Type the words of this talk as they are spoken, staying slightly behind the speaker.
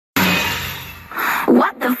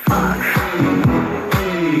What the fuck?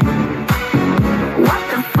 What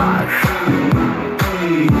the fuck?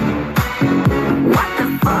 What the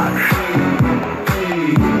fuck?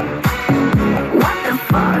 What the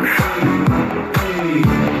fuck?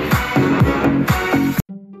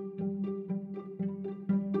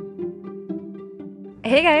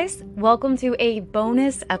 Hey guys, welcome to a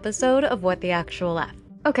bonus episode of What the Actual F.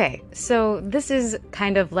 Okay, so this is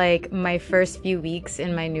kind of like my first few weeks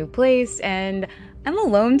in my new place, and I'm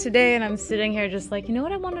alone today, and I'm sitting here just like, you know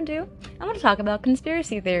what I want to do? I want to talk about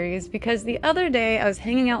conspiracy theories, because the other day I was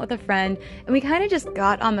hanging out with a friend, and we kind of just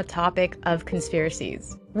got on the topic of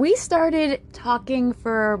conspiracies. We started talking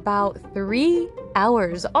for about 3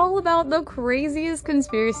 hours, all about the craziest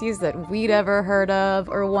conspiracies that we'd ever heard of,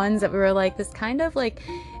 or ones that we were like, this kind of like,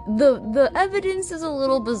 the evidence is a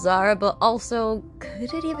little bizarre, but also,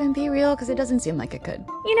 could it even be real? Because it doesn't seem like it could.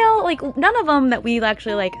 You know, like, none of them that we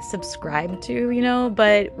actually, like, subscribe to, you know,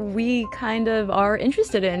 but we kind of are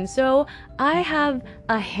interested in. So I have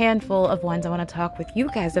a handful of ones I want to talk with you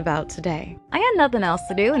guys about today. I got nothing else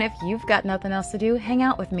to do, and if you've got nothing else to do, hang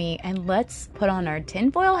out with me, and let's put on our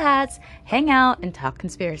tinfoil hats, hang out, and talk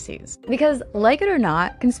conspiracies. Because, like it or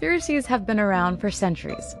not, conspiracies have been around for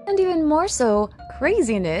centuries. And even more so,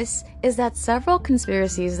 craziness is that several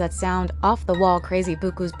conspiracies that sound off-the-wall crazy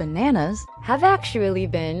buku's bananas have actually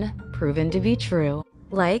been proven to be true.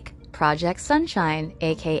 Like Project Sunshine,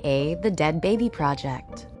 aka the Dead Baby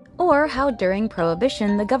Project. Or how during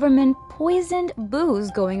Prohibition the government poisoned booze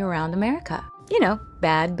going around America. You know,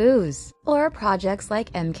 bad booze. Or projects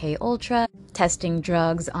like MK Ultra, testing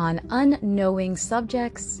drugs on unknowing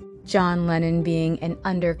subjects, John Lennon being an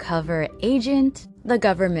undercover agent, the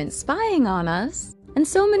government spying on us, and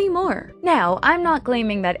so many more. Now, I'm not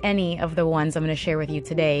claiming that any of the ones I'm going to share with you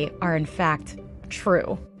today are in fact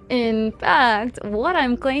true. In fact, what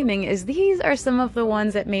I'm claiming is these are some of the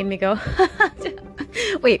ones that made me go,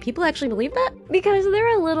 wait, people actually believe that? Because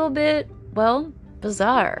they're a little bit, well,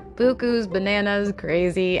 bizarre. Buku's, bananas,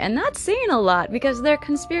 crazy, and not saying a lot because they're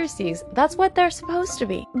conspiracies. That's what they're supposed to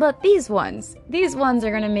be. But these ones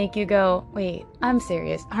are gonna make you go, wait, I'm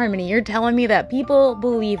serious. Harmony, you're telling me that people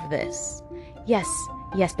believe this? Yes,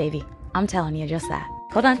 baby. I'm telling you just that.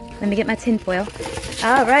 Hold on, let me get my tinfoil.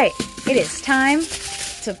 All right, it is time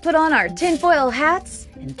to put on our tinfoil hats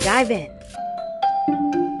and dive in.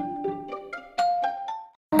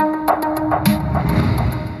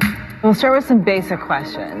 We'll start with some basic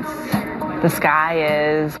questions. The sky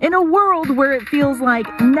is In a world where it feels like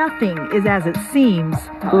nothing is as it seems,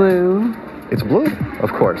 blue. It's blue,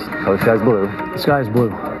 of course. Oh, the sky's blue. The sky's blue.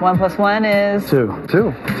 1 + 1 is 2.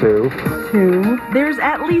 2. 2. there's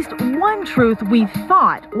at least one truth we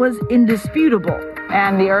thought was indisputable.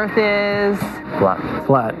 And the earth is Flat.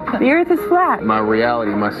 Flat. the earth is flat. My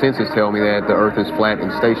reality, my senses tell me that the earth is flat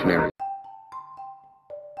and stationary.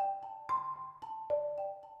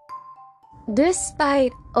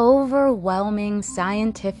 Despite overwhelming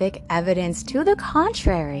scientific evidence to the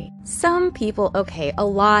contrary, some people, okay, a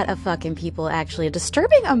lot of fucking people actually, a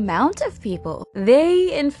disturbing amount of people,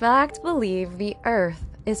 they in fact believe the earth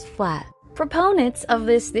is flat. Proponents of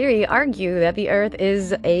this theory argue that the earth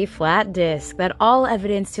is a flat disk, that all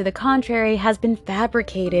evidence to the contrary has been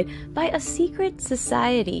fabricated by a secret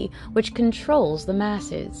society which controls the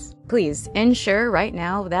masses. Please ensure right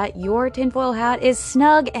now that your tinfoil hat is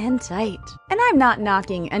snug and tight. And I'm not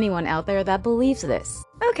knocking anyone out there that believes this.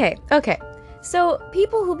 Okay. So,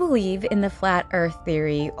 people who believe in the flat earth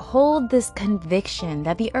theory hold this conviction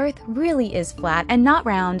that the earth really is flat and not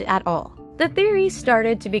round at all. The theory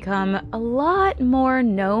started to become a lot more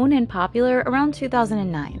known and popular around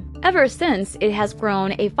 2009. Ever since, it has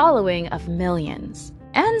grown a following of millions.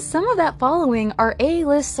 And some of that following are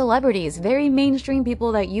A-list celebrities, very mainstream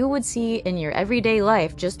people that you would see in your everyday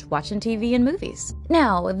life just watching TV and movies.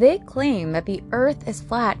 Now, they claim that the earth is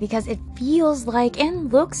flat because it feels like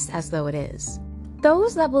and looks as though it is.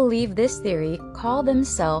 Those that believe this theory call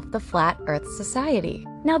themselves the Flat Earth Society.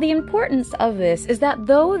 Now, the importance of this is that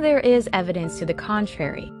though there is evidence to the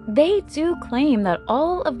contrary, they do claim that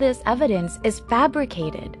all of this evidence is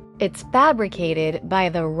fabricated. It's fabricated by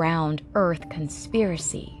the round earth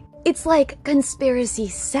conspiracy. It's like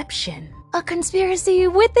conspiracyception. A conspiracy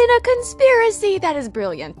within a conspiracy! That is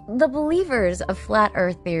brilliant. The believers of flat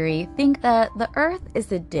earth theory think that the earth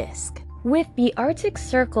is a disk, with the Arctic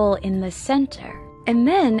Circle in the center. And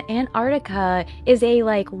then Antarctica is a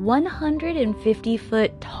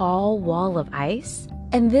 150-foot tall wall of ice.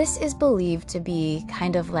 And this is believed to be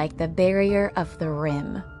kind of like the barrier of the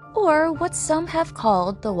rim, or what some have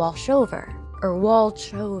called the Walchover, or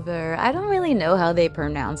Walchover. I don't really know how they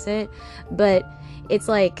pronounce it, but it's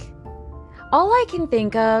like All I can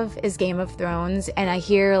think of is Game of Thrones, and I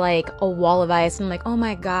hear like a wall of ice, and I'm like, oh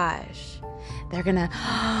my gosh, they're gonna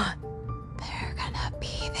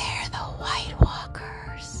be there, the White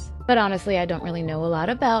Walkers. But honestly, I don't really know a lot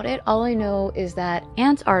about it. All I know is that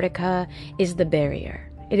Antarctica is the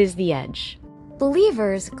barrier. It is the edge.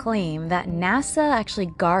 Believers claim that NASA actually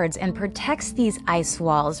guards and protects these ice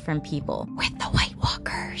walls from people with the White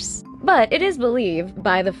Walkers. But it is believed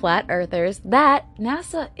by the flat earthers that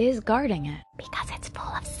NASA is guarding it because it's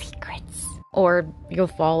full of secrets. Or you'll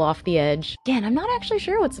fall off the edge. Again, I'm not actually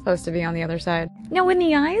sure what's supposed to be on the other side. Now, in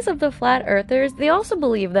the eyes of the flat earthers, they also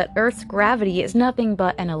believe that Earth's gravity is nothing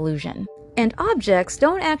but an illusion. And objects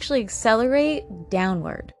don't actually accelerate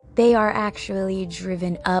downward. They are actually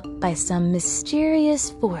driven up by some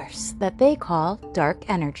mysterious force that they call dark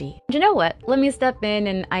energy. And you know what? Let me step in,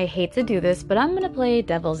 and I hate to do this, but I'm gonna play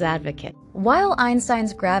devil's advocate. While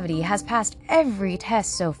Einstein's gravity has passed every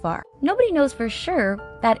test so far, nobody knows for sure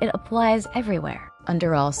that it applies everywhere,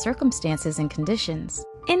 under all circumstances and conditions.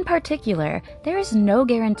 In particular, there is no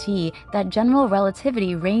guarantee that general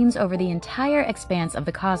relativity reigns over the entire expanse of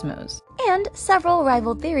the cosmos. And several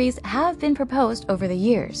rival theories have been proposed over the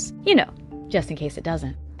years. You know, just in case it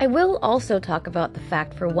doesn't. I will also talk about the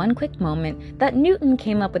fact for one quick moment that Newton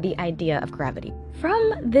came up with the idea of gravity.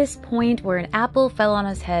 From this point where an apple fell on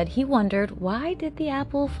his head, he wondered, why did the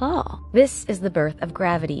apple fall? This is the birth of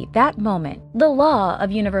gravity. That moment, the law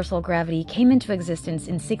of universal gravity came into existence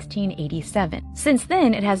in 1687. Since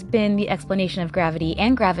then, it has been the explanation of gravity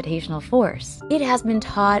and gravitational force. It has been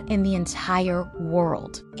taught in the entire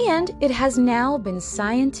world. And it has now been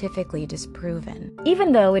scientifically disproven,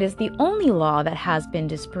 even though it is the only law that has been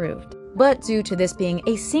disproved. But due to this being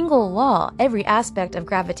a single law, every aspect of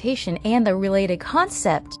gravitation and the related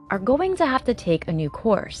concept are going to have to take a new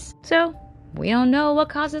course. So, we don't know what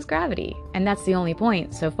causes gravity, and that's the only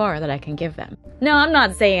point so far that I can give them. Now, I'm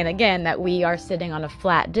not saying, again, that we are sitting on a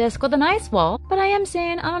flat disk with an ice wall, but I am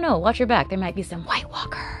saying, I don't know, watch your back. There might be some White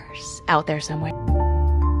Walkers out there somewhere.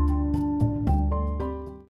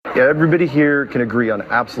 Yeah, everybody here can agree on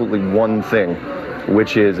absolutely one thing,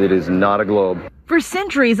 which is it is not a globe. For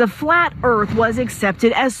centuries, a flat Earth was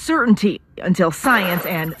accepted as certainty until science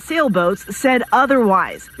and sailboats said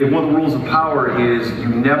otherwise. One of the rules of power is you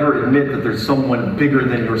never admit that there's someone bigger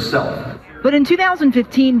than yourself. But in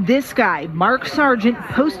 2015, this guy, Mark Sargent,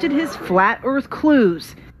 posted his flat Earth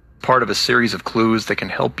clues. Part of a series of clues that can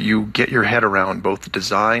help you get your head around both the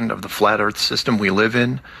design of the flat Earth system we live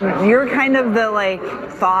in. You're kind of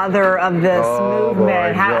the father of this movement.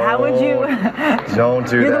 Boy, how would you? Don't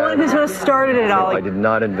do You're that. the one who sort of started it all. I did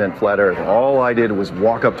not invent flat Earth. All I did was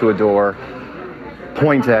walk up to a door,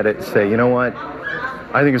 point at it, say, you know what?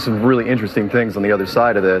 I think there's some really interesting things on the other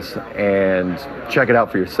side of this, and check it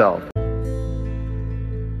out for yourself.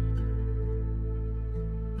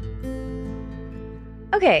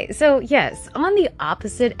 Okay, so yes, on the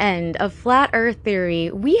opposite end of flat Earth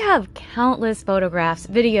theory, we have countless photographs,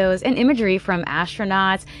 videos, and imagery from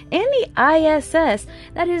astronauts and the ISS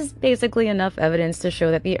that is basically enough evidence to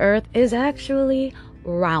show that the Earth is actually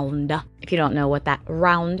round. If you don't know what that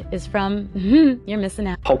round is from, you're missing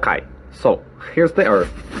out. Okay, so here's the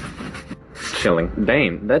Earth. Chilling.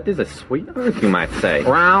 Dang, that is a sweet Earth, you might say.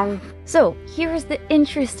 Round. So here's the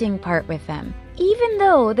interesting part with them. Even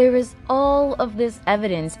though there is all of this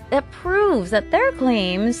evidence that proves that their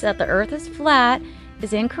claims that the Earth is flat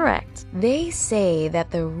is incorrect, they say that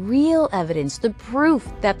the real evidence, the proof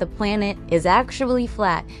that the planet is actually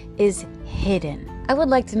flat, is hidden. I would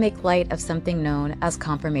like to make light of something known as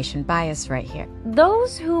confirmation bias right here.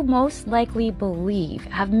 Those who most likely believe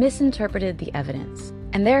have misinterpreted the evidence,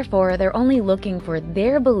 and therefore they're only looking for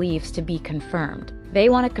their beliefs to be confirmed. They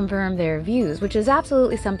want to confirm their views, which is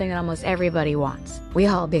absolutely something that almost everybody wants. We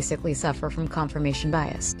all basically suffer from confirmation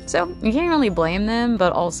bias. So you can't really blame them,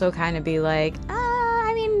 but also kind of be like,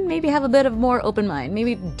 maybe have a bit of more open mind.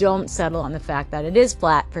 Maybe don't settle on the fact that it is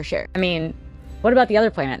flat for sure. I mean, what about the other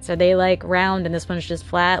planets? Are they round and this one's just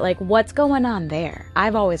flat? What's going on there?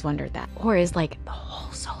 I've always wondered that. Or is the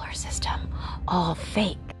whole solar system all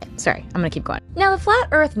fake? Sorry, I'm gonna keep going. Now, the flat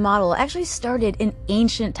Earth model actually started in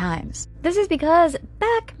ancient times. This is because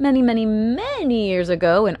back many, many, many years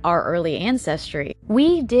ago in our early ancestry,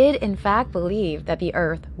 we did in fact believe that the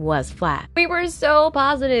Earth was flat. We were so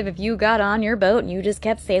positive if you got on your boat and you just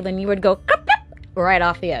kept sailing, you would go clip, clip, right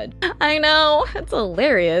off the edge. I know, it's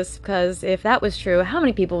hilarious, because if that was true, how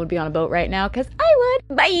many people would be on a boat right now? Because I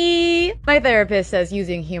would. Bye! My therapist says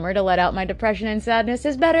using humor to let out my depression and sadness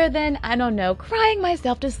is better than, I don't know, crying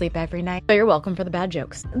myself to sleep every night. So you're welcome for the bad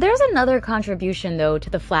jokes. There's another contribution, though, to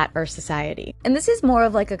the Flat Earth Society. And this is more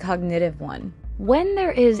of a cognitive one. When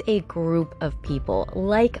there is a group of people,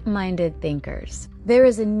 like-minded thinkers, there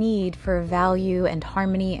is a need for value and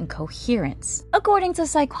harmony and coherence. According to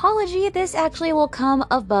psychology, this actually will come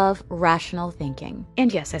above rational thinking.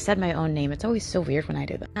 And yes, I said my own name. It's always so weird when I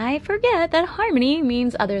do that. I forget that harmony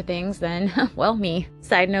means other things than, well, me.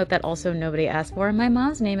 Side note that also nobody asked for. My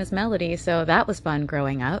mom's name is Melody, so that was fun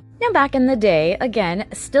growing up. Now, back in the day, again,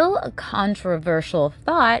 still a controversial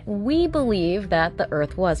thought, we believe that the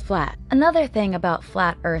Earth was flat. Another thing about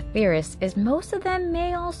flat Earth theorists is most of them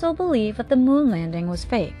may also believe that the moon landing was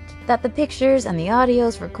faked, that the pictures and the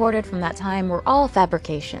audios recorded from that time were all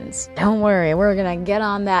fabrications. Don't worry, we're gonna get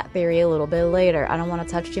on that theory a little bit later. I don't want to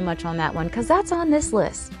touch too much on that one because that's on this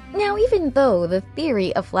list. Now, even though the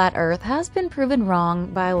theory of flat Earth has been proven wrong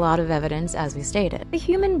by a lot of evidence, as we stated, the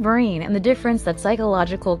human brain and the difference that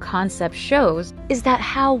psychological concept shows is that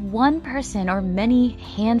how one person or many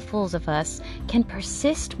handfuls of us can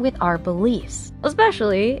persist with our beliefs,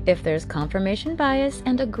 especially if there's confirmation bias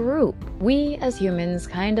and a group. We as humans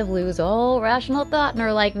kind of lose all rational thought and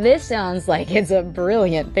are like, this sounds like it's a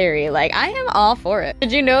brilliant theory. Like, I am all for it.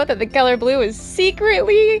 Did you know that the color blue is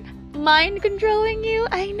secretly mind controlling you?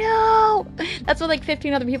 I know! That's what like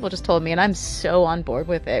 15 other people just told me, and I'm so on board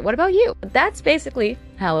with it. What about you? That's basically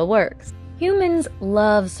how it works. Humans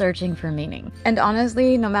love searching for meaning. And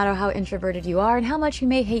honestly, no matter how introverted you are and how much you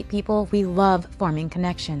may hate people, we love forming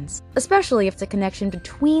connections. Especially if it's a connection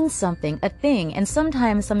between something, a thing, and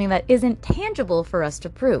sometimes something that isn't tangible for us to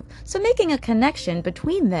prove. So making a connection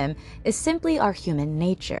between them is simply our human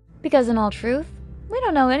nature. Because in all truth, we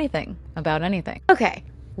don't know anything about anything. Okay.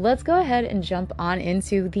 Let's go ahead and jump on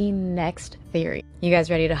into the next theory. You guys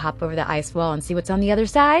ready to hop over the ice wall and see what's on the other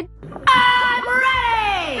side? I'm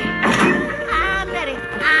ready! I'm ready!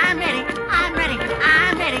 I'm ready! I'm ready!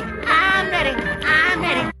 I'm ready! I'm ready! I'm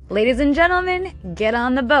ready! Ladies and gentlemen, get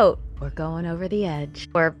on the boat. We're going over the edge.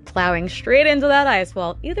 We're plowing straight into that ice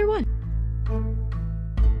wall. Either one.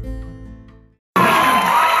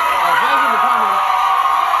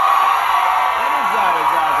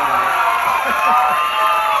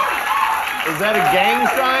 Is that a gang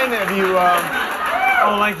sign? Have you,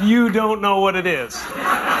 Oh, like you don't know what it is.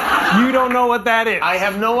 You don't know what that is. I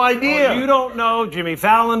have no idea. Well, you don't know. Jimmy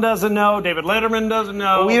Fallon doesn't know. David Letterman doesn't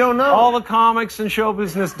know. Well, we don't know. All the comics and show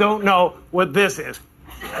business don't know what this is.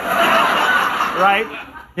 Right?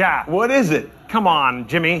 Yeah. What is it? Come on,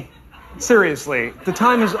 Jimmy. Seriously, the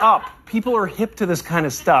time is up. People are hip to this kind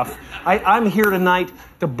of stuff. I'm here tonight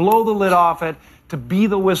to blow the lid off it, to be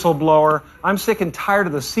the whistleblower. I'm sick and tired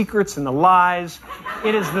of the secrets and the lies.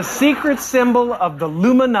 It is the secret symbol of the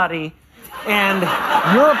Illuminati, and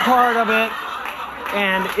you're a part of it,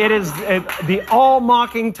 and it is the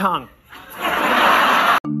all-mocking tongue.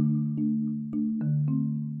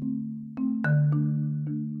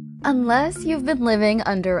 Unless you've been living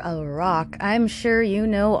under a rock, I'm sure you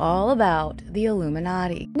know all about the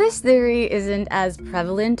Illuminati. This theory isn't as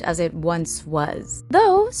prevalent as it once was,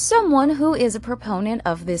 though someone who is a proponent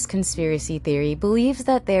of this conspiracy theory believes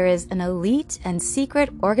that there is an elite and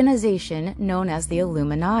secret organization known as the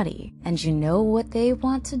Illuminati. And you know what they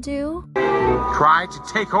want to do? Try to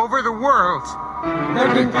take over the world.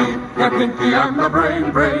 They're pinky, I'm the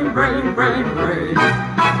brain.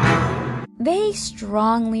 They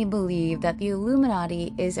strongly believe that the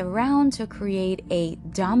Illuminati is around to create a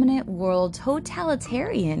dominant world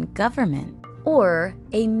totalitarian government, or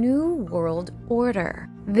a new world order.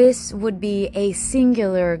 This would be a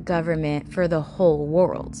singular government for the whole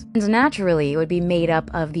world, and naturally it would be made up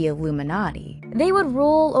of the Illuminati. They would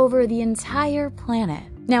rule over the entire planet.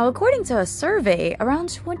 Now, according to a survey, around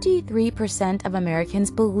 23% of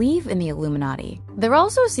Americans believe in the Illuminati. There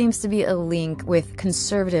also seems to be a link with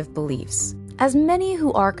conservative beliefs, as many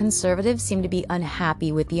who are conservative seem to be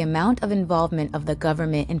unhappy with the amount of involvement of the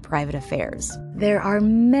government in private affairs. There are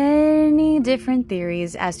many different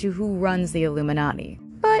theories as to who runs the Illuminati.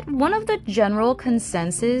 But one of the general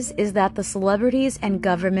consensus is that the celebrities and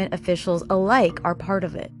government officials alike are part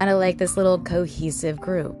of it, and I like this little cohesive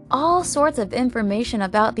group. All sorts of information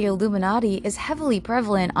about the Illuminati is heavily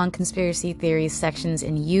prevalent on conspiracy theories sections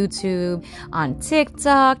in YouTube, on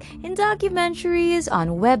TikTok, in documentaries, on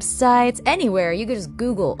websites, anywhere. You could just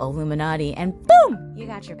Google Illuminati and boom, you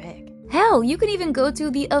got your pick. Hell, you can even go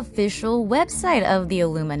to the official website of the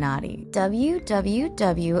Illuminati,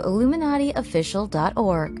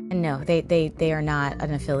 www.illuminatiofficial.org. And no, they are not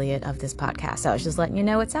an affiliate of this podcast. I was just letting you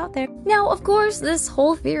know it's out there. Now, of course, this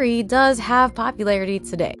whole theory does have popularity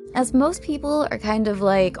today, as most people are kind of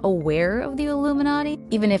like aware of the Illuminati,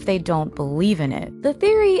 even if they don't believe in it. The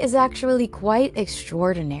theory is actually quite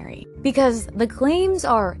extraordinary, because the claims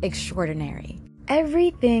are extraordinary.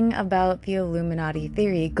 Everything about the Illuminati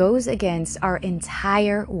theory goes against our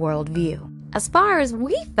entire worldview. As far as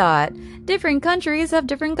we thought, different countries have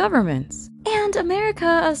different governments. And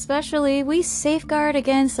America especially, we safeguard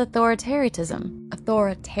against authoritarianism.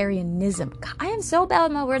 I am so bad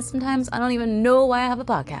with my words sometimes, I don't even know why I have a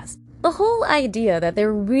podcast. The whole idea that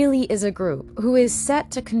there really is a group who is set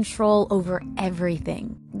to control over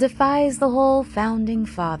everything defies the whole founding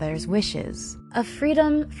fathers' wishes of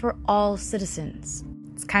freedom for all citizens.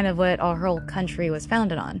 It's kind of what our whole country was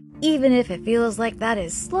founded on, even if it feels like that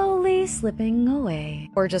is slowly slipping away,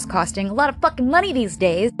 or just costing a lot of fucking money these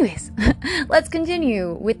days. Anyways, let's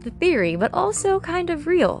continue with the theory, but also kind of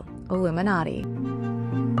real Illuminati.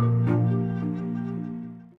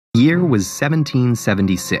 Year was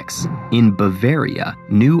 1776. In Bavaria,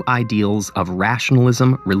 new ideals of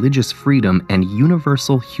rationalism, religious freedom, and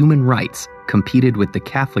universal human rights competed with the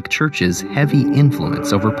Catholic Church's heavy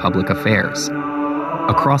influence over public affairs.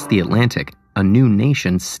 Across the Atlantic, a new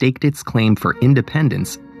nation staked its claim for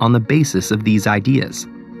independence on the basis of these ideas.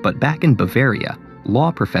 But back in Bavaria,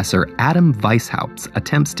 law professor Adam Weishaupt's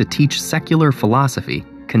attempts to teach secular philosophy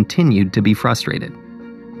continued to be frustrated.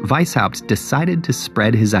 Weishaupt decided to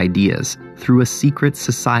spread his ideas through a secret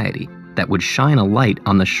society that would shine a light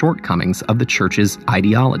on the shortcomings of the Church's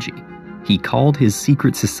ideology. He called his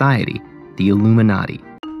secret society the Illuminati.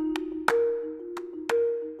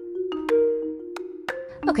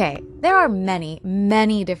 Okay, there are many,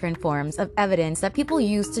 many different forms of evidence that people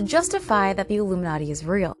use to justify that the Illuminati is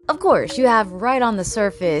real. Of course, you have right on the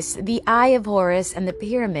surface the Eye of Horus and the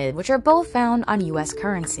Pyramid, which are both found on US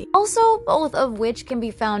currency. Also, both of which can be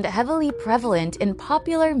found heavily prevalent in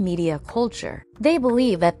popular media culture. They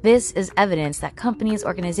believe that this is evidence that companies,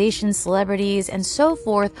 organizations, celebrities, and so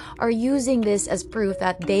forth are using this as proof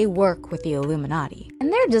that they work with the Illuminati.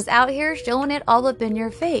 And they're just out here showing it all up in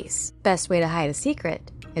your face. Best way to hide a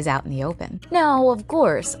secret is out in the open. Now, of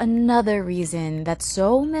course, another reason that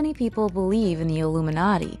so many people believe in the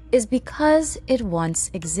Illuminati is because it once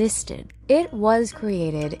existed. It was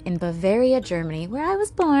created in Bavaria, Germany, where I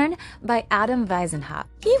was born, by Adam Weishaupt.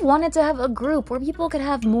 He wanted to have a group where people could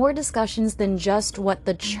have more discussions than just what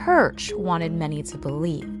the church wanted many to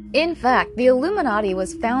believe. In fact, the Illuminati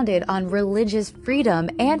was founded on religious freedom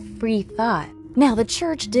and free thought. Now, the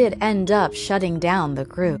church did end up shutting down the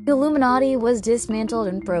group. The Illuminati was dismantled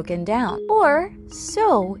and broken down, or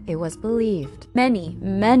so it was believed. Many,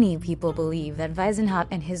 many people believe that Weishaupt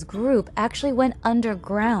and his group actually went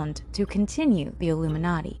underground to continue the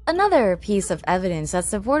Illuminati. Another piece of evidence that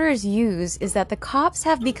supporters use is that the cops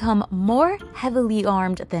have become more heavily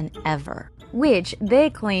armed than ever, which they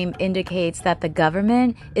claim indicates that the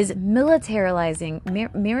government is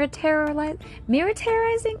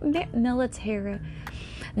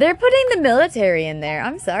They're putting the military in there.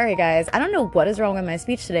 I'm sorry, guys. I don't know what is wrong with my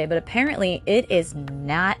speech today, but apparently it is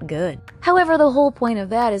not good. However, the whole point of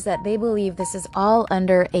that is that they believe this is all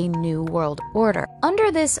under a new world order.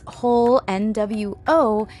 Under this whole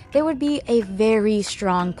NWO, there would be a very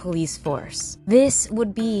strong police force. This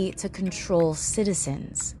would be to control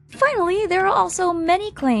citizens. Finally, there are also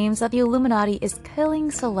many claims that the Illuminati is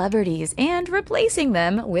killing celebrities and replacing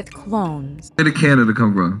them with clones. Where did Canada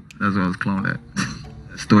come from? That's what I was cloned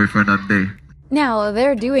at. Story for another day. Now,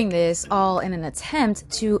 they're doing this all in an attempt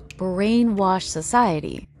to brainwash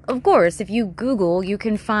society. Of course, if you Google, you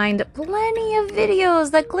can find plenty of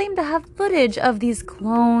videos that claim to have footage of these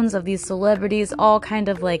clones, of these celebrities, all kind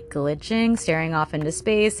of like glitching, staring off into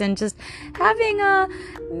space, and just having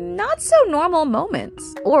not so normal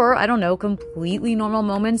moments. Or, I don't know, completely normal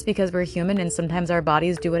moments because we're human and sometimes our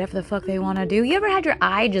bodies do whatever the fuck they want to do. You ever had your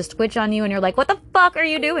eye just twitch on you and you're like, what the fuck are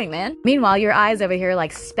you doing, man? Meanwhile, your eye's over here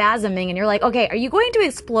like spasming and you're like, okay, are you going to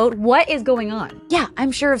explode? What is going on? Yeah,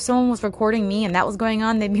 I'm sure if someone was recording me and that was going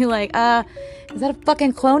on, they'd be like, is that a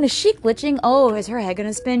fucking clone? Is she glitching? Oh, is her head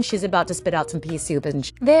gonna spin? She's about to spit out some pea soup. And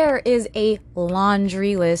there is a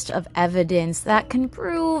laundry list of evidence that can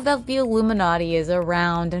prove that the Illuminati is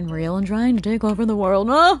around and real and trying to take over the world.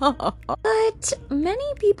 But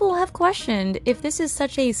many people have questioned, if this is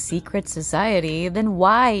such a secret society, then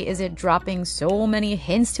why is it dropping so many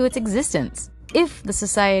hints to its existence? If the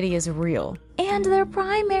society is real, and their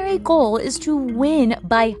primary goal is to win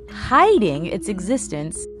by hiding its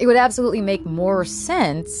existence, it would absolutely make more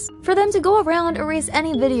sense for them to go around, erase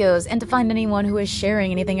any videos, and to find anyone who is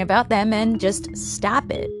sharing anything about them and just stop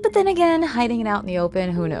it. But then again, hiding it out in the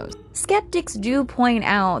open, who knows? skeptics do point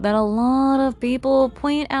out that a lot of people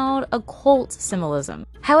point out occult symbolism.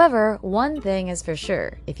 However, one thing is for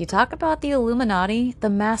sure, if you talk about the Illuminati, the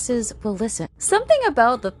masses will listen. Something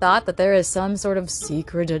about the thought that there is some sort of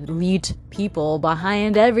secret elite people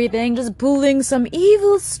behind everything just pulling some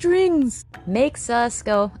evil strings makes us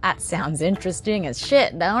go, that sounds interesting as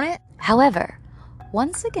shit, don't it? However,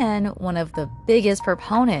 once again, one of the biggest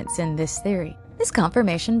proponents in this theory is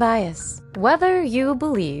confirmation bias. Whether you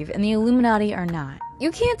believe in the Illuminati or not, you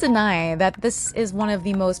can't deny that this is one of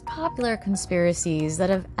the most popular conspiracies that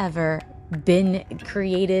have ever been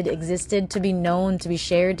created, existed, to be known, to be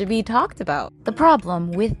shared, to be talked about. The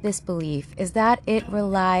problem with this belief is that it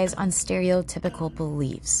relies on stereotypical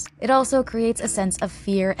beliefs. It also creates a sense of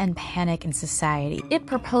fear and panic in society. It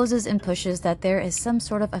proposes and pushes that there is some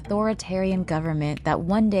sort of authoritarian government that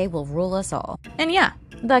one day will rule us all. And yeah,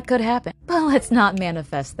 that could happen. But let's not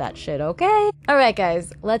manifest that shit, okay? Alright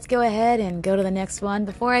guys, let's go ahead and go to the next one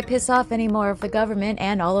before I piss off any more of the government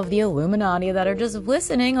and all of the Illuminati that are just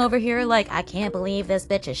listening over here like, I can't believe this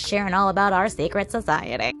bitch is sharing all about our secret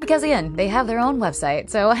society. Because again, they have their own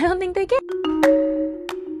website, so I don't think they care.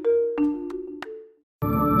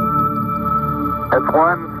 It's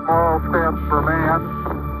one small step for man,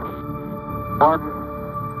 one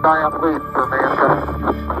giant leap for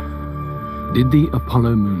mankind. Did the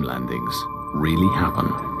Apollo moon landings really happen?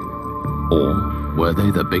 Or were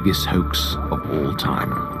they the biggest hoax of all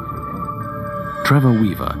time? Trevor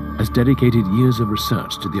Weaver has dedicated years of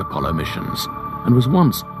research to the Apollo missions and was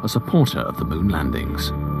once a supporter of the moon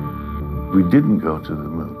landings. We didn't go to the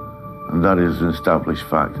moon, and that is an established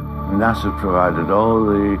fact. NASA provided all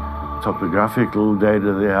the topographical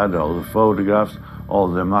data they had, all the photographs, all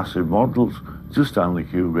the massive models to Stanley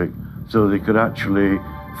Kubrick, so they could actually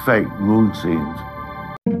fake moon scenes.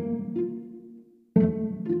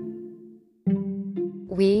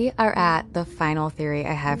 We are at the final theory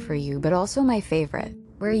I have for you, but also my favorite.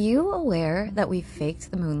 Were you aware that we faked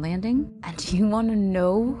the moon landing? And do you want to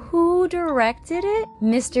know who directed it?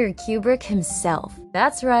 Mr. Kubrick himself.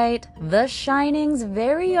 That's right, The Shining's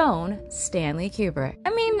very own Stanley Kubrick.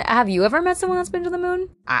 I mean, have you ever met someone that's been to the moon?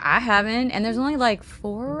 I haven't, and there's only like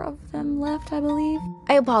 4 of them left, I believe.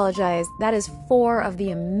 I apologize, that is 4 of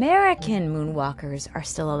the American moonwalkers are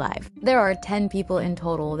still alive. There are 10 people in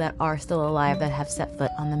total that are still alive that have set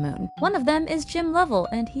foot on the moon. One of them is Jim Lovell,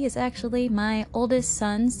 and he is actually my oldest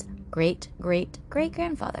son's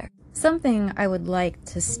great-great-great-grandfather. Something I would like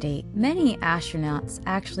to state, many astronauts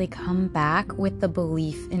actually come back with the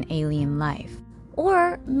belief in alien life.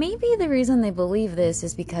 Or maybe the reason they believe this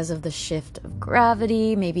is because of the shift of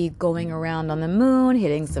gravity, maybe going around on the moon,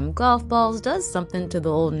 hitting some golf balls does something to the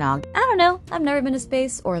old noggin. I don't know, I've never been to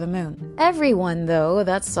space or the moon. Everyone though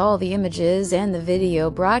that saw the images and the video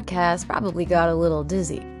broadcast probably got a little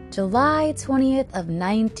dizzy. July 20th of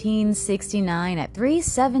 1969 at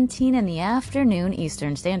 3:17 in the afternoon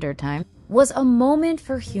Eastern Standard Time was a moment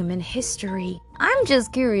for human history. I'm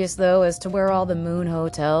just curious though as to where all the moon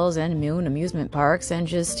hotels and moon amusement parks and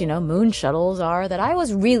just, moon shuttles are that I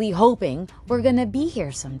was really hoping were gonna be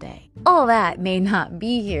here someday. All that may not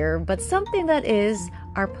be here, but something that is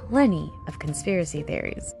are plenty of conspiracy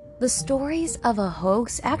theories. The stories of a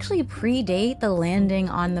hoax actually predate the landing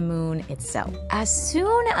on the moon itself. As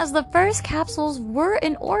soon as the first capsules were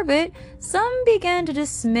in orbit, some began to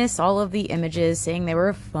dismiss all of the images, saying they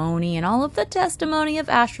were phony and all of the testimony of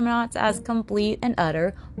astronauts as complete and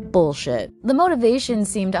utter bullshit. The motivation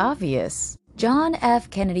seemed obvious. John F.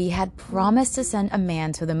 Kennedy had promised to send a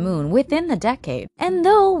man to the moon within the decade. And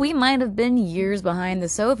though we might have been years behind the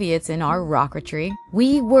Soviets in our rocketry,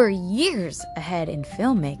 we were years ahead in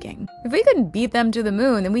filmmaking. If we couldn't beat them to the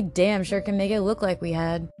moon, then we damn sure can make it look like we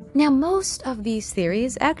had. Now, most of these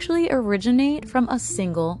theories actually originate from a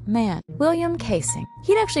single man, William Kaysing.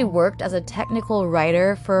 He'd actually worked as a technical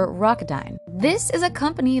writer for Rocketdyne. This is a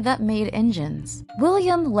company that made engines.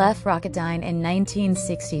 William left Rocketdyne in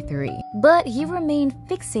 1963, but he remained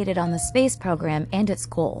fixated on the space program and its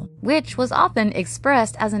goal, which was often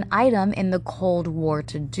expressed as an item in the Cold War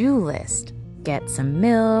to-do list. Get some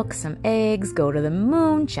milk, some eggs, go to the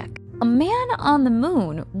moon, check. A man on the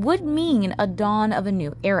moon would mean a dawn of a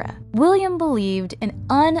new era. William believed in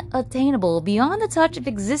unattainable, beyond the touch of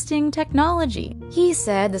existing technology. He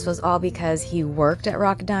said this was all because he worked at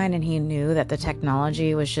Rocketdyne and he knew that the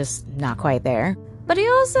technology was just not quite there. But he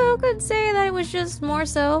also could say that it was just more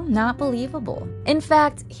so not believable. In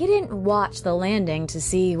fact, he didn't watch the landing to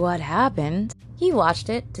see what happened. He watched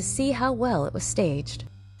it to see how well it was staged.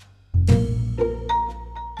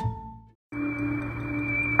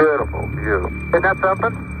 Beautiful view. Isn't that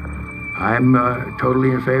something? I'm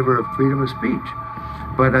totally in favor of freedom of speech.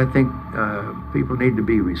 But I think people need to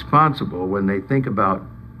be responsible when they think about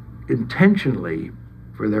intentionally,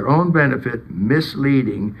 for their own benefit,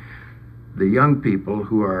 misleading the young people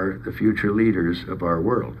who are the future leaders of our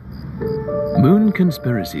world. Moon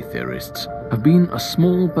conspiracy theorists have been a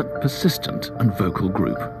small but persistent and vocal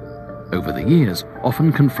group, over the years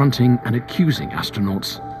often confronting and accusing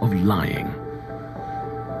astronauts of lying.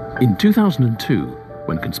 In 2002,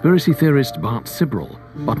 when conspiracy theorist Bart Sibrel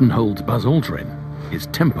buttonholed Buzz Aldrin, his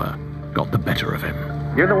temper got the better of him.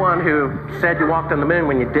 You're the one who said you walked on the moon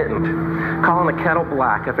when you didn't. Calling the kettle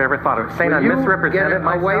black if I ever thought of it. Saying I misrepresented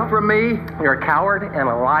myself. Away from me. You're a coward and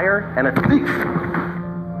a liar and a thief.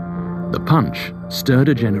 The punch stirred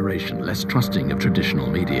a generation less trusting of traditional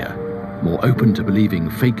media, more open to believing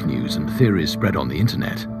fake news and theories spread on the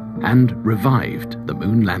internet, and revived the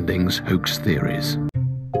moon landing's hoax theories.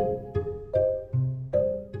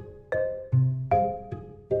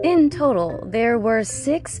 In total, there were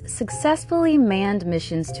 6 successfully manned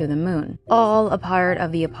missions to the moon, all a part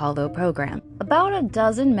of the Apollo program. About a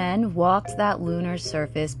dozen men walked that lunar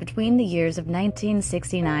surface between the years of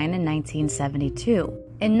 1969 and 1972.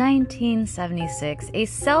 In 1976, a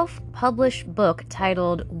self-published book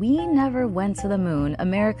titled "We Never Went to the Moon,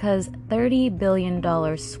 America's $30 Billion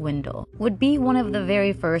Swindle" would be one of the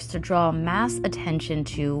very first to draw mass attention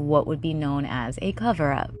to what would be known as a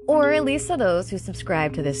cover-up, or at least to those who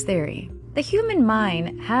subscribe to this theory. The human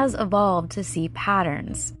mind has evolved to see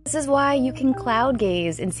patterns. This is why you can cloud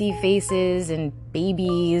gaze and see faces and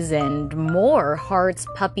babies and more hearts,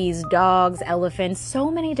 puppies, dogs, elephants,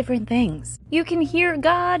 so many different things. You can hear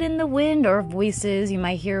God in the wind or voices, you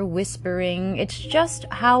might hear whispering. It's just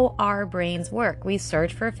how our brains work. We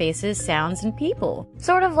search for faces, sounds, and people.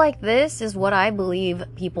 Sort of like this is what I believe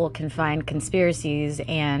people can find conspiracies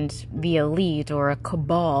and the elite or a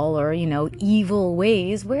cabal or, evil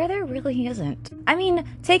ways where there really isn't. I mean,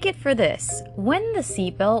 take it for this. When the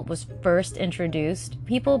seatbelt was first introduced,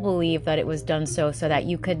 people believed that it was done so that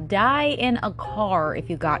you could die in a car if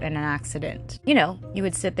you got in an accident. You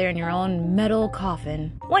would sit there in your own metal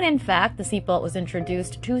coffin, when in fact the seatbelt was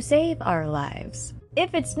introduced to save our lives.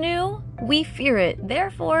 If it's new, we fear it.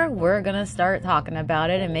 Therefore, we're gonna start talking about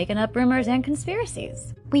it and making up rumors and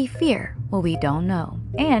conspiracies. We fear what we don't know,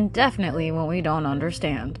 and definitely what we don't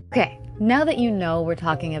understand. Okay. Now that you know we're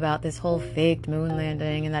talking about this whole faked moon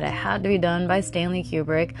landing and that it had to be done by Stanley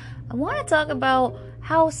Kubrick, I want to talk about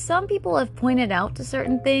how some people have pointed out to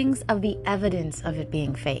certain things of the evidence of it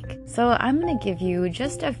being fake. So I'm going to give you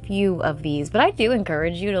just a few of these, but I do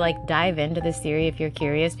encourage you to dive into this theory if you're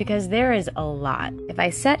curious, because there is a lot. If I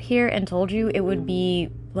sat here and told you, it would be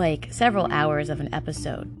several hours of an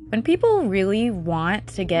episode. When people really want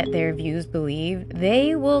to get their views believed,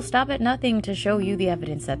 they will stop at nothing to show you the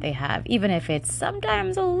evidence that they have, even if it's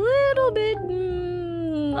sometimes a little bit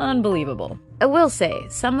unbelievable. I will say,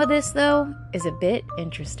 some of this, though, is a bit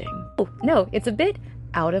interesting. Oh, no, it's a bit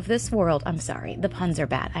out of this world. I'm sorry, the puns are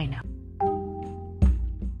bad, I know.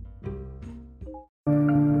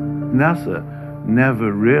 NASA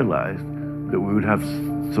never realized that we would have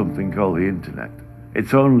something called the internet.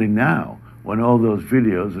 It's only now, when all those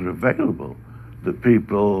videos are available, that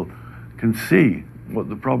people can see what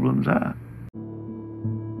the problems are.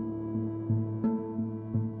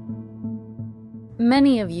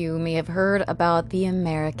 Many of you may have heard about the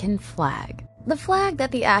American flag. The flag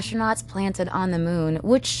that the astronauts planted on the moon,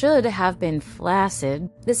 which should have been flaccid.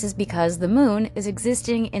 This is because the moon is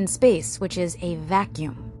existing in space, which is a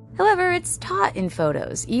vacuum. However, it's taut in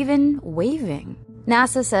photos, even waving.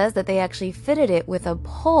 NASA says that they actually fitted it with a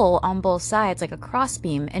pole on both sides, like a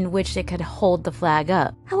crossbeam, in which it could hold the flag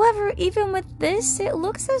up. However, even with this, it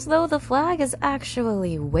looks as though the flag is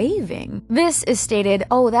actually waving. This is stated,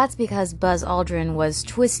 that's because Buzz Aldrin was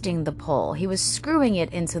twisting the pole. He was screwing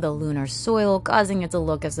it into the lunar soil, causing it to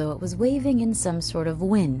look as though it was waving in some sort of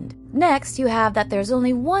wind. Next, you have that there's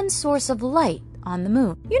only one source of light on the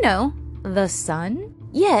moon. The sun?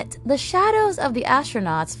 Yet, the shadows of the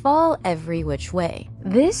astronauts fall every which way.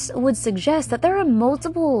 This would suggest that there are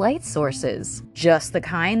multiple light sources. Just the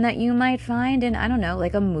kind that you might find in,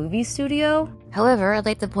 a movie studio? However, I'd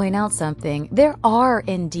like to point out something. There are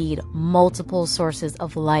indeed multiple sources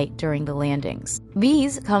of light during the landings.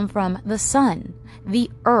 These come from the sun, the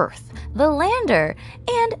Earth, the lander,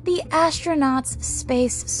 and the astronauts'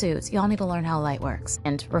 space suits. Y'all need to learn how light works,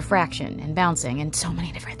 and refraction, and bouncing, and so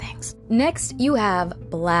many different things. Next, you have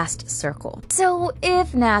blast circle. So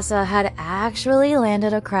if NASA had actually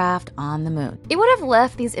landed a craft on the moon, it would have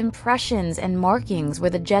left these impressions and markings where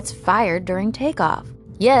the jets fired during takeoff.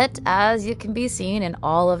 Yet, as you can be seen in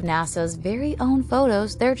all of NASA's very own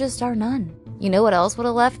photos, there just are none. You know what else would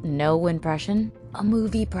have left no impression? A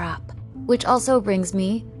movie prop. Which also brings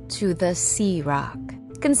me to the Sea Rock.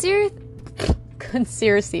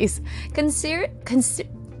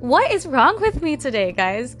 What is wrong with me today,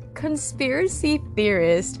 guys? Conspiracy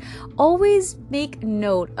theorists always make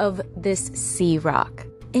note of this sea rock.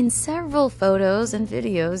 In several photos and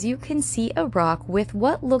videos, you can see a rock with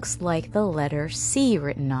what looks like the letter C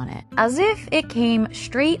written on it, as if it came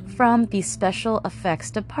straight from the special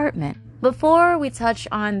effects department. Before we touch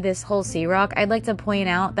on this whole sea rock, I'd like to point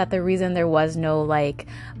out that the reason there was no,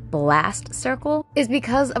 blast circle is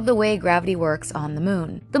because of the way gravity works on the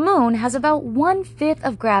moon. The moon has about 1/5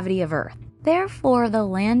 of gravity of Earth. Therefore, the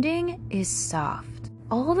landing is soft.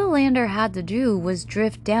 All the lander had to do was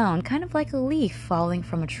drift down, kind of like a leaf falling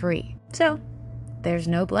from a tree. So, there's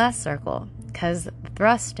no blast circle, because the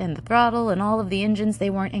thrust and the throttle and all of the engines,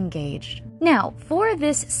 they weren't engaged. Now, for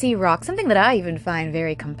this sea rock, something that I even find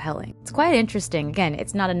very compelling. It's quite interesting. Again,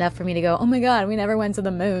 it's not enough for me to go, oh my god, we never went to the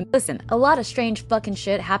moon. Listen, a lot of strange fucking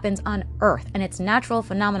shit happens on Earth, and it's natural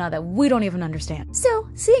phenomena that we don't even understand. So,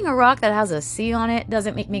 seeing a rock that has a C on it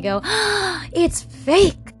doesn't make me go, it's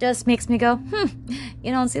fake. Just makes me go,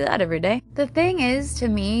 you don't see that every day. The thing is, to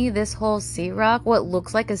me, this whole sea rock, what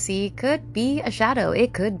looks like a C, could be a shadow.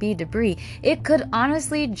 It could be debris. It could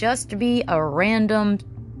honestly just be a random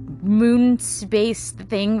moon space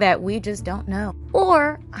thing that we just don't know.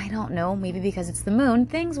 Or, I don't know, maybe because it's the moon,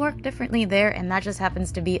 things work differently there, and that just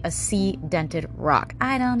happens to be a C-dented rock.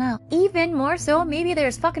 I don't know. Even more so, maybe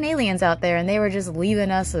there's fucking aliens out there and they were just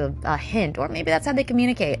leaving us a hint, or maybe that's how they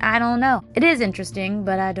communicate. I don't know. It is interesting,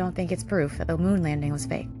 but I don't think it's proof that the moon landing was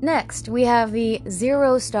fake. Next, we have the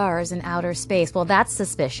 0 stars in outer space. Well, that's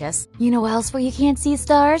suspicious. You know else where you can't see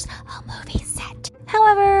stars? A movie set.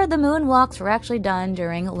 However, the moonwalks were actually done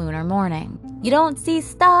during lunar morning. You don't see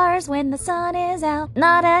stars when the sun is out,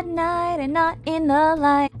 not at night and not in the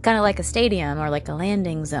light. Kind of like a stadium or like a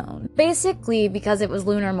landing zone. Basically, because it was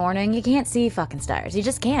lunar morning, you can't see fucking stars. You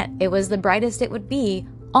just can't. It was the brightest it would be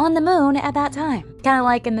on the moon at that time. Kind of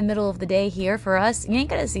like in the middle of the day here for us, you ain't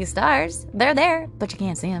gonna see stars. They're there, but you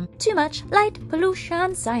can't see them. Too much light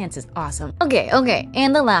pollution. Science is awesome. Okay,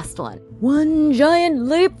 and the last one. One giant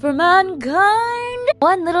leap for mankind.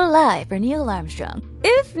 One little lie for Neil Armstrong.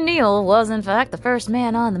 If Neil was in fact the first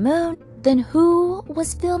man on the moon, then who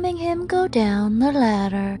was filming him go down the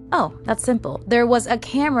ladder? Oh, that's simple. There was a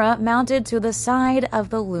camera mounted to the side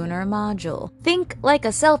of the lunar module. Think like a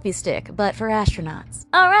selfie stick, but for astronauts.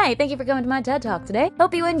 Alright, thank you for coming to my TED Talk today.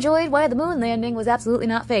 Hope you enjoyed why the moon landing was absolutely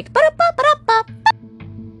not faked.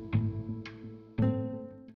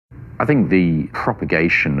 I think the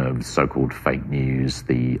propagation of so-called fake news,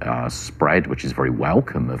 the spread, which is very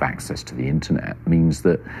welcome, of access to the internet, means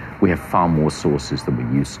that we have far more sources than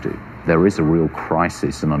we used to. There is a real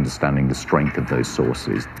crisis in understanding the strength of those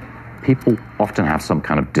sources. People often have some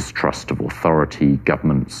kind of distrust of authority,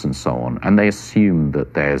 governments, and so on, and they assume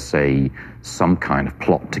that there's some kind of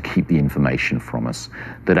plot to keep the information from us,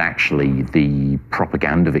 that actually the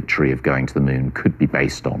propaganda victory of going to the moon could be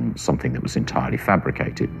based on something that was entirely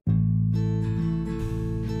fabricated.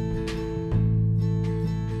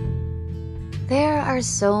 There are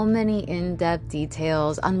so many in-depth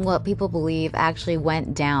details on what people believe actually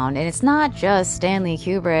went down, and it's not just Stanley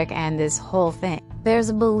Kubrick and this whole thing. There's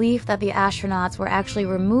a belief that the astronauts were actually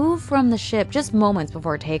removed from the ship just moments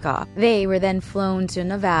before takeoff. They were then flown to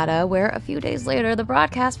Nevada, where a few days later the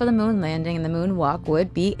broadcast for the moon landing and the moonwalk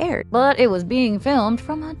would be aired. But it was being filmed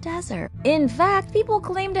from a desert. In fact, people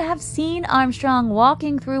claim to have seen Armstrong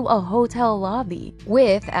walking through a hotel lobby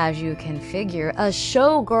with, as you can figure, a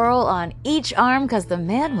showgirl on each arm because the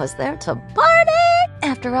man was there to party!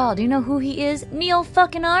 After all, do you know who he is? Neil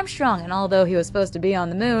fucking Armstrong, and although he was supposed to be on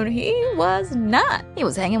the moon, he was not. He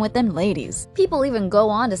was hanging with them ladies. People even go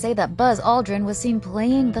on to say that Buzz Aldrin was seen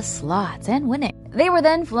playing the slots and winning. They were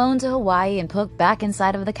then flown to Hawaii and put back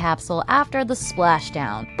inside of the capsule after the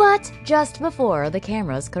splashdown, but just before the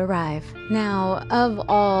cameras could arrive. Now, of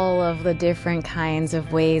all of the different kinds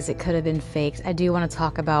of ways it could have been faked, I do want to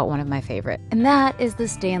talk about one of my favorite, and that is the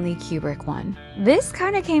Stanley Kubrick one. This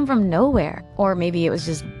kind of came from nowhere, or maybe it was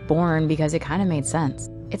just born because it kind of made sense.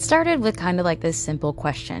 It started with kind of like this simple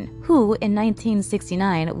question. Who in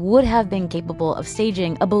 1969 would have been capable of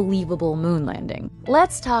staging a believable moon landing?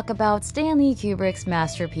 Let's talk about Stanley Kubrick's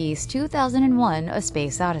masterpiece 2001: A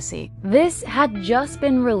Space Odyssey. This had just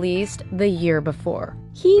been released the year before.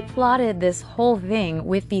 He plotted this whole thing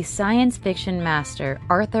with the science fiction master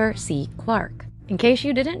Arthur C. Clarke. In case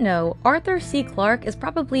you didn't know, Arthur C. Clarke is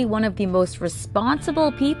probably one of the most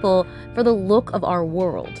responsible people for the look of our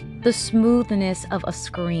world. The smoothness of a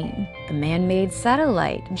screen, the man-made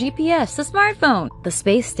satellite, GPS, the smartphone, the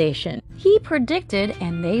space station. He predicted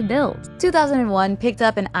and they built. 2001 picked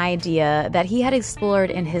up an idea that he had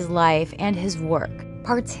explored in his life and his work,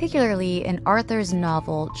 particularly in Arthur's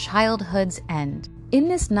novel Childhood's End. In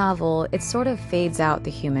this novel, it sort of fades out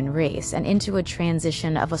the human race and into a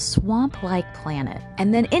transition of a swamp-like planet,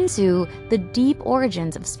 and then into the deep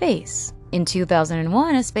origins of space. In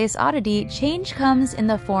 2001, A Space Oddity, change comes in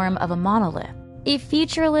the form of a monolith, a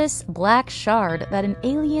featureless black shard that an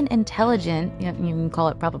alien intelligent, you can call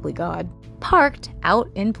it probably God, parked out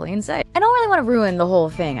in plain sight. I don't really want to ruin the whole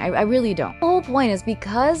thing. I really don't. The whole point is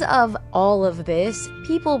because of all of this,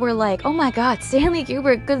 people were like, oh my god, Stanley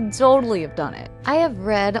Kubrick could totally have done it. I have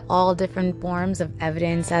read all different forms of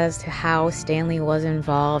evidence as to how Stanley was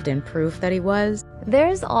involved and proof that he was.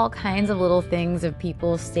 There's all kinds of little things of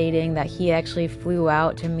people stating that he actually flew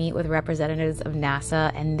out to meet with representatives of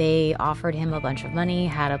NASA and they offered him a bunch of money,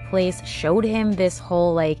 had a place, showed him this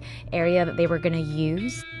whole area that they were gonna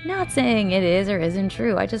use. Not saying it is or isn't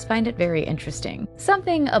true, I just find it very interesting.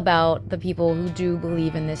 Something about the people who do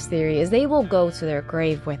believe in this theory is they will go to their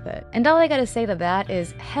grave with it. And all I gotta say to that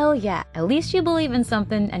is, hell yeah, at least you believe in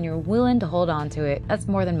something and you're willing to hold on to it. That's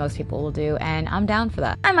more than most people will do, and I'm down for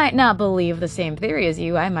that. I might not believe the same theory as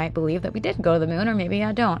you, I might believe that we did go to the moon, or maybe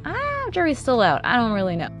I don't. Jury's still out, I don't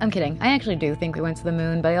really know. I'm kidding, I actually do think we went to the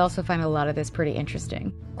moon, but I also find a lot of this pretty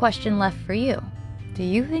interesting. Question left for you. Do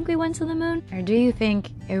you think we went to the moon? Or do you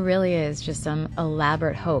think it really is just some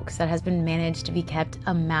elaborate hoax that has been managed to be kept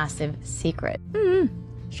a massive secret?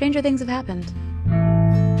 Stranger things have happened.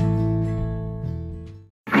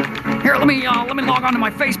 Here, let me log on to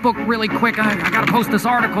my Facebook really quick. I gotta post this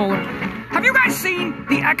article. Have you guys seen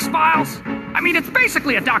The X-Files? I mean, it's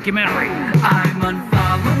basically a documentary. I'm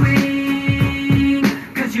unfollowing,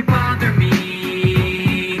 cause you bother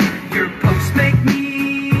me. Your posts make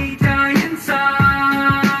me die inside.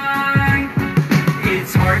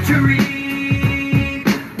 It's hard to read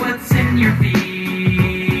what's in your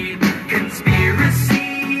feed.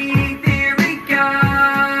 Conspiracy theory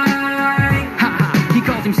guy. He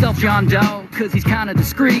calls himself John Doe, cause he's kinda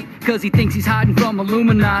discreet, cause he thinks he's hiding from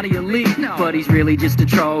Illuminati elite. No. But he's really just a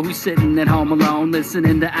troll who's sitting at home alone,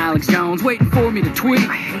 listening to Alex Jones, waiting for me to tweet.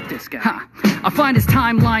 I hate this guy. I find his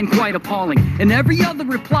timeline quite appalling. In every other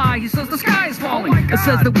reply, he says the sky is falling. It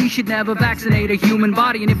says that we should never vaccinate a human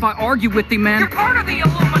body, and if I argue with him, man, you're part of the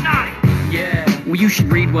Illuminati. Yeah. Well, you should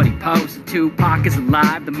read what he posts. Tupac is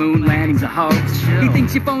alive, the moon landing's a hoax. He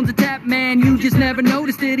thinks your phone's a tap, man, you just never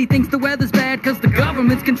noticed it. He thinks the weather's bad cause the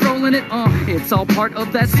government's controlling it. It's all part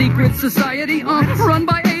of that secret society, run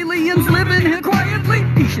by aliens living here quietly.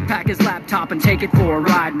 He should pack his laptop and take it for a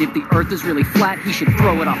ride, and if the earth is really flat, he should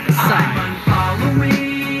throw it off the side. I'm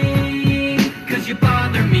unfollowing, cause you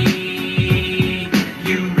bother me.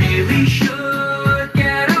 You really should.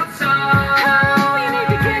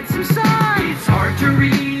 To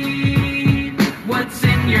read what's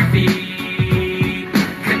in your feed.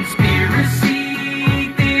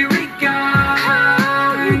 Conspiracy theory guy.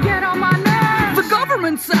 How you get on my nerves? The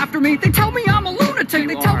government's after me. They tell me I'm a lunatic.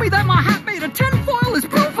 They tell me that my hat made of tinfoil is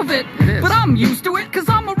proof of it. But I'm used to it cause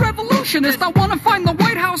I'm a revolutionist. I want to find the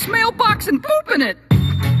White House mailbox and poop in it.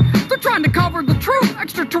 They're trying to cover the truth.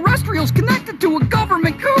 Extraterrestrials connected to a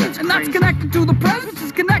government coup. And that's connected to the press, which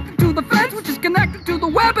is connected to the feds, which is connected to the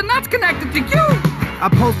web, and that's connected to you. I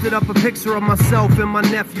posted up a picture of myself and my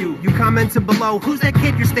nephew. You commented below, who's that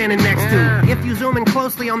kid you're standing next to? If you zoom in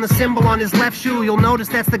closely on the symbol on his left shoe, you'll notice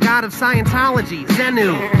that's the god of Scientology,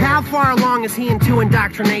 Xenu. How far along is he into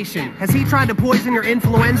indoctrination? Has he tried to poison your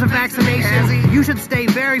influenza vaccination? You should stay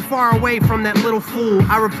very far away from that little fool.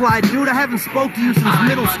 I replied, dude, I haven't spoke to you since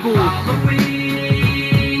middle school. Halloween,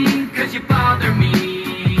 cause you bother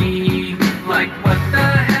me. Like what the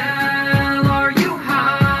hell?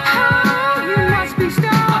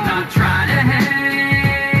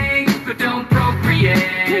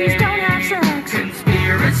 Please don't have sex.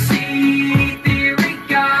 Conspiracy theory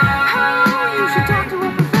guy. You should talk to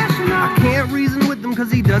a professional. I can't reason with him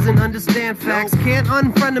cause he doesn't understand facts. Can't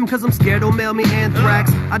unfriend him cause I'm scared he'll mail me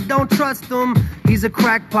anthrax. I don't trust him, he's a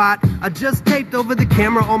crackpot. I just taped over the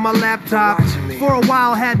camera on my laptop. For a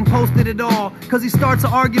while hadn't posted at all cause he starts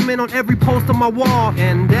an argument on every post on my wall.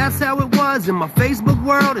 And that's how it was in my Facebook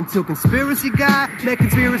world until conspiracy guy met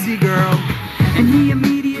conspiracy girl. And he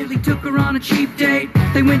immediately took her on a cheap date.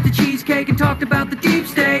 They went to Cheesecake and talked about the deep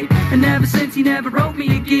state. And ever since he never wrote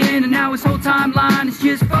me again, and now his whole timeline is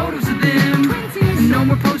just photos of them. And no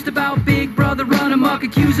more post about Big Brother run amok,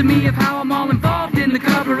 accusing me of how I'm all involved in the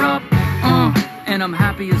cover-up. And I'm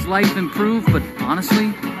happy his life improved, but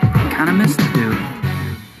honestly, I kinda miss the dude.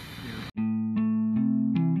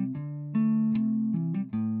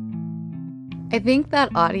 I think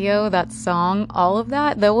that audio, that song, all of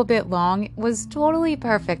that, though a bit long, was totally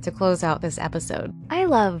perfect to close out this episode. I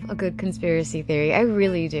love a good conspiracy theory, I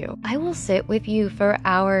really do. I will sit with you for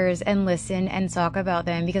hours and listen and talk about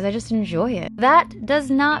them because I just enjoy it. That does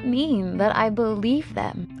not mean that I believe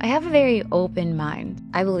them. I have a very open mind.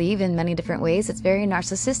 I believe in many different ways it's very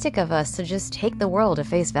narcissistic of us to just take the world at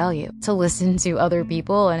face value. To listen to other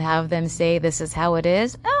people and have them say this is how it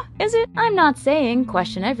is. Is it? I'm not saying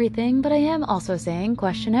question everything, but I am also saying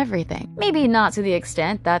question everything. Maybe not to the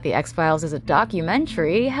extent that The X-Files is a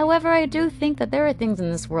documentary, however I do think that there are things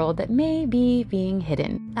in this world that may be being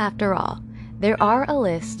hidden. After all, there are a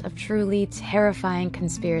list of truly terrifying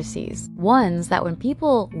conspiracies. Ones that when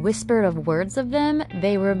people whispered of words of them,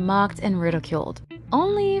 they were mocked and ridiculed.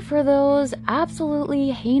 Only for those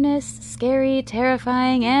absolutely heinous, scary,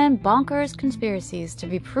 terrifying, and bonkers conspiracies to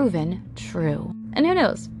be proven true. And who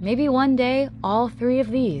knows, maybe one day all three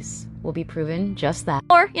of these will be proven just that.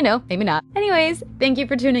 Or, maybe not. Anyways, thank you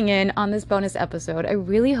for tuning in on this bonus episode. I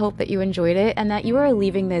really hope that you enjoyed it and that you are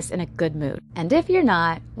leaving this in a good mood. And if you're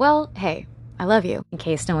not, well, hey, I love you. In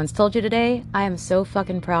case no one's told you today, I am so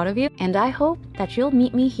fucking proud of you, and I hope that you'll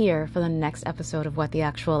meet me here for the next episode of What the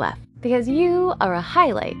Actual F. Because you are a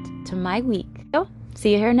highlight to my week. So,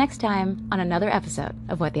 see you here next time on another episode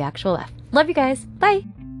of What the Actual F. Love you guys. Bye!